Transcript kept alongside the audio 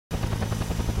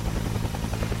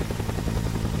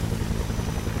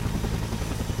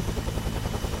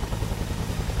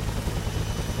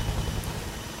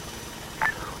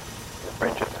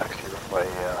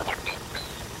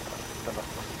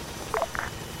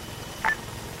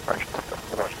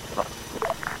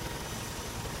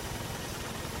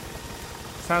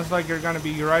Sounds like you're gonna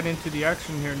be right into the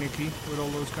action here, Nikki, with all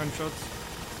those gunshots.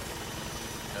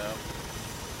 Yeah.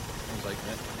 Sounds like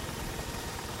it.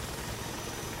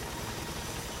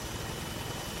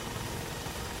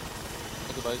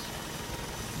 Okay, guys.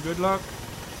 Good luck.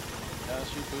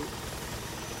 Yes, you too.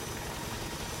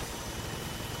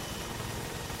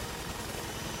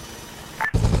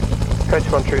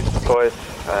 Coach 1 troops deploys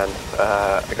and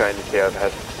are going into the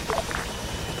overhead.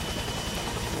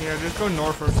 Yeah, just go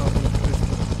north or something, just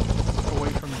away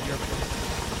from the airport.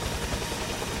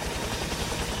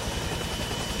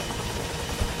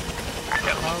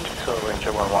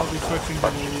 I'll be switching to the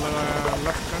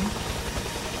left gun.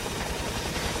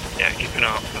 Yeah, keep an eye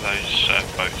out for those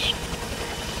boats.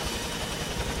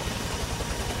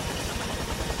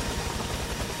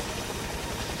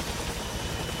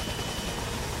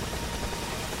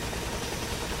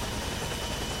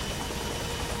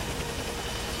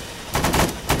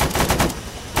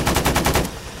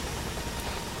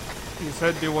 You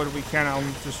said do what we can.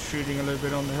 I'm just shooting a little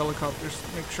bit on the helicopters.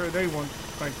 Make sure they won't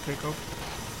like take off.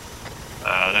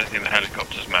 I don't think the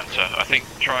helicopters matter. I think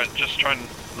just try and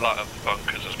light up the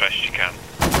bunkers as best you can.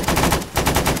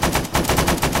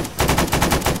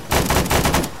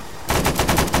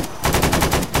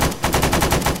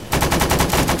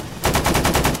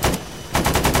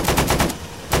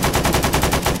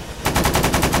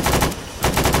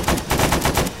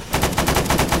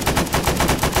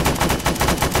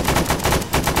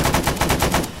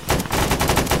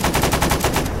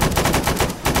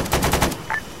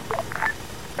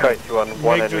 Coach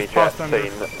 1 enemy jet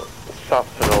seen south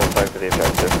to north over the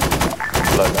objective.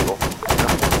 Low level.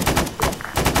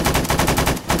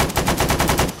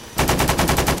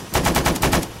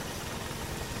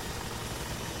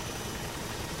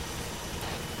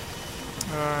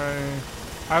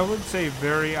 I would say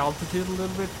vary altitude a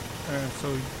little bit, so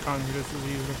you can't hit us as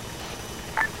easily.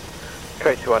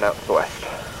 Coach 1 out to the west.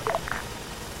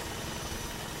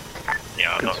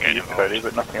 Yeah, I'm not getting involved.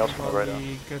 But nothing else on the radar.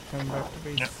 Get them back to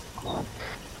base. Yep.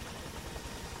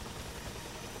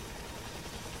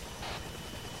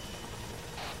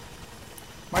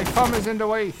 My thumb is in the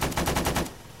way.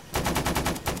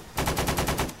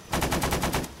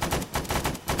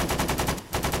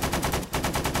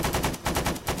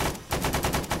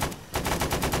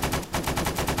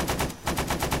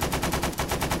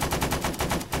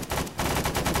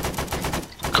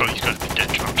 Cool, you gotta be dead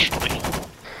drunk, surely.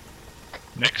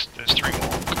 Next, there's 3 more.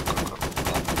 Go.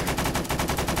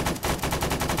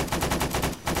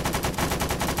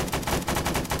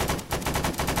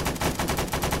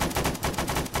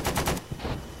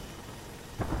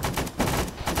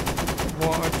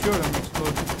 Well, a few of them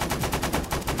exploded.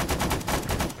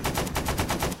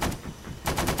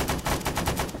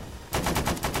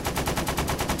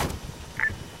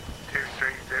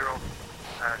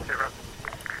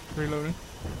 Reloading.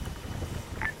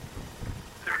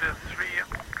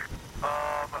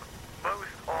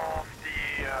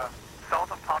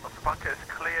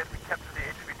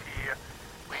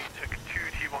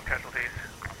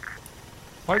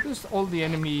 Why does all the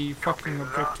enemy fucking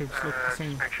objectives look the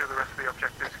same? Make sure the rest of the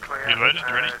objectives clear. You loaded?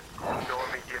 You ready? No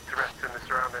immediate threats in the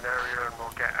surrounding area, and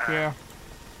we'll get. Yeah.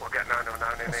 We'll get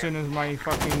 909 in. As soon as my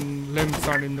fucking limbs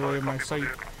aren't in the way of my sight.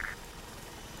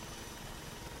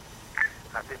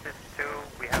 This is 2.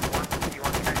 We have 1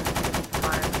 C1 casualty,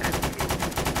 5 and 8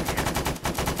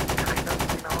 kind of,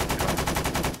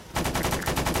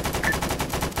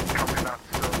 Copy that.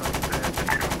 So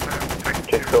that's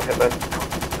Jigsaw hitman.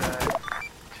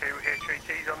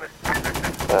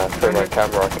 Through my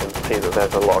camera I can see that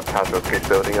there's a lot of casualties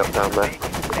building up down there.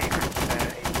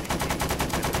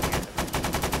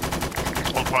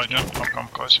 Hold quiet, John. I'll come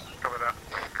closer. Cover that.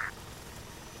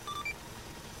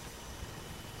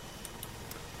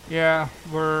 Yeah,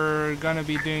 we're gonna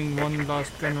be doing one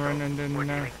last gun run and then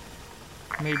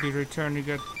maybe return to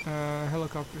get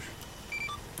helicopters.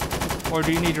 Or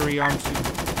do you need a rearm soon?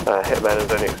 Hitman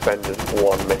has only expended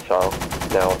 1 missile,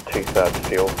 now 2/3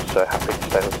 fuel, so happy to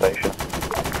stay on station.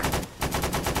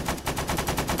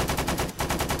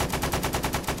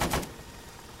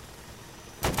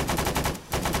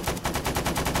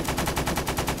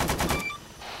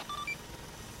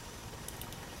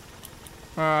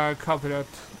 Copy that.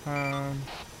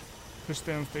 Just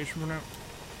stay on station for now.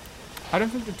 I don't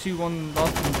think the 2-1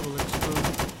 last ones will explode.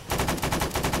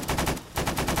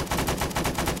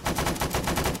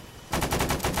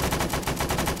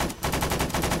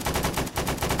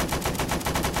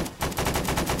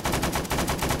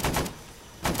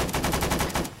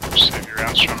 Save your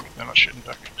rounds from me, they're not shooting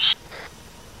back.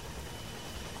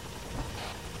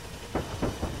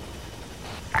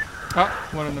 Ah,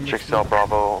 one of them Jigsaw exploded.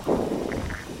 Bravo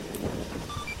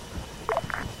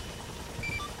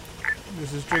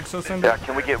Jigsaw send Yeah,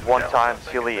 can we get 1 times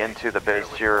Healy into the base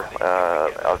here?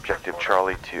 Objective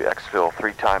Charlie to exfil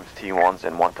 3 times T1s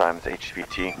and 1 times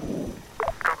HVT.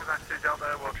 Copy that, 2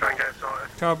 Delta, we'll try and get it sorted.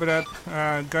 Copy that.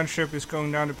 Gunship is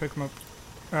going down to pick him up.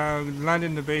 Land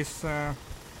in the base,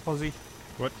 Aussie.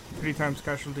 What? 3 times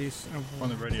casualties. On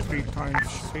the radio. 3 times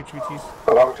HVTs.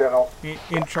 Hello, General.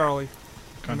 In Charlie.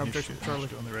 Can't An hear objective shit Charlie.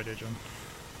 on the radio, John.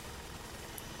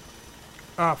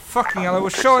 Ah, fucking hell, I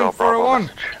was showing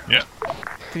 401! Yeah.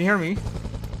 Can you hear me?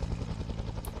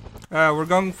 We're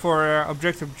going for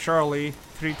objective Charlie.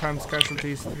 3 times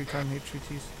casualties, 3 times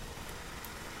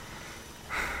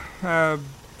HVTs.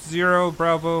 0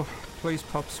 Bravo. Please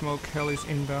pop smoke. Heli's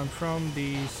inbound from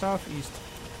the southeast.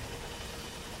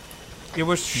 It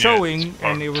was showing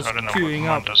and it was queuing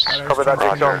up. Cover that,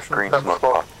 Jigsaw. Green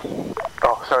smoke.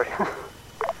 Oh, sorry.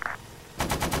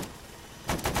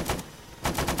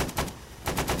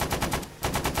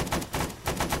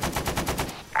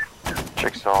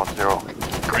 Jigsaw 0.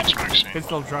 Green smoke scene. It's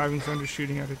still driving, so I'm just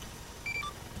shooting at it.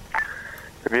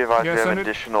 Be advised, Yeah, we have send it.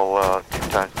 additional 2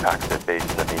 times packs at base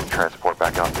that need transport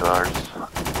back out to ours.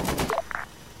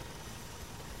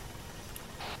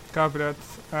 Copy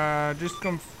that. Just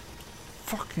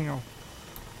fucking hell.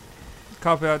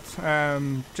 Copy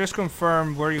that. Just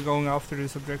confirm where you're going after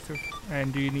this objective,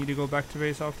 and do you need to go back to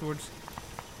base afterwards?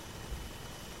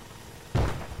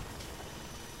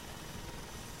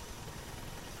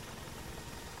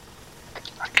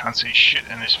 I can't see shit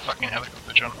in this fucking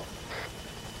helicopter, John.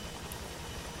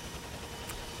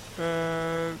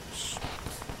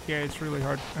 Yeah, it's really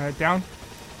hard. Down.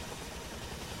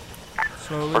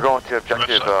 Slowly. We're going to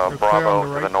objective We're clear Bravo on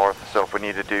the to the right. north, so if we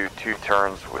need to do 2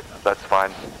 turns, that's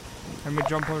fine. Let me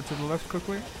jump over to the left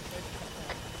quickly.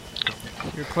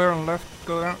 You're clear on the left.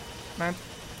 Go down. Land.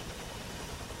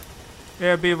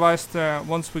 Yeah, be advised,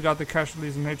 once we got the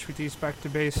casualties and HVTs back to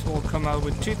base, we'll come out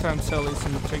with 2 times helis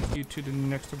and take you to the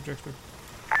next objective.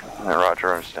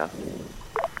 Roger, I understand.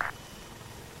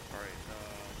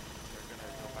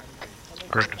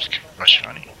 Great, that's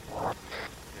shiny.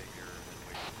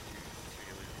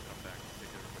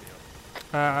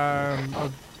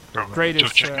 Great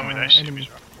is check in with AC enemy. as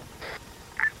well.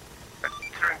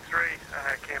 3 and 3,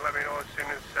 can you let me know as soon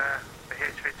as the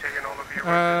HVT and all of you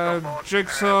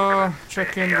Jigsaw,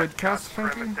 check in with Cass,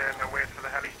 thank you. And wait for the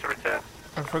helis to return.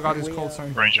 I forgot his call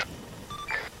sign. Ranger.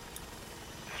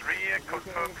 3,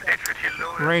 confirmed, HVT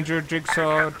loaded. Ranger,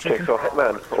 Jigsaw, check in. Jigsaw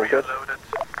Hitman, all good. Loaded,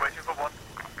 waiting for 1.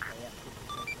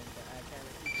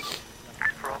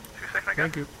 For 2 seconds again.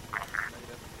 Thank you.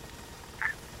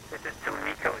 This is 2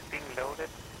 Nico is being loaded.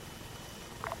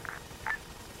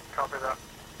 Copy that.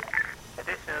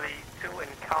 Additionally, 2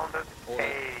 encountered a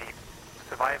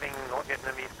surviving North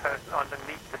Vietnamese person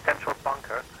underneath the central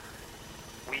bunker.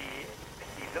 He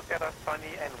looked at us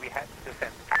funny and we had to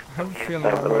defend. I have a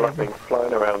feeling 7-11,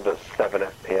 flying around at 7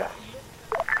 FPS.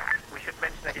 We should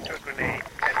mention that he threw a grenade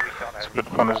and we shot at It's good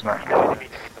fun, isn't it? him.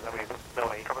 No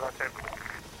way. Cover that too.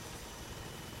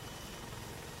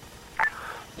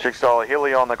 Jigsaw,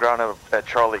 Healy on the ground at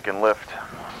Charlie can lift.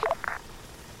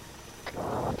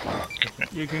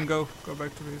 You can go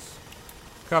back to base.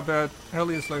 Copy that.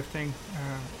 Heli is lifting.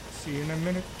 See you in a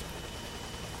minute.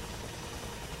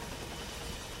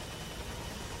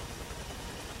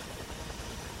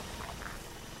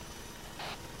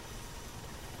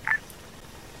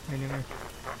 Anyway.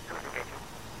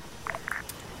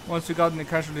 Once we got the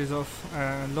casualties off,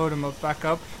 load them up back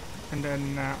up, and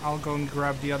then I'll go and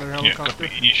grab the other Yeah, helicopter.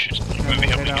 copy. You should And move then the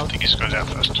we'll head helmet. I out. think this goes out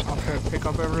first. I'll try to pick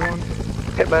up everyone.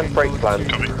 Hitman and break go plan. to-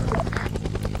 Copy.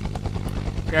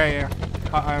 Yeah,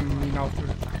 I'm after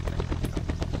it.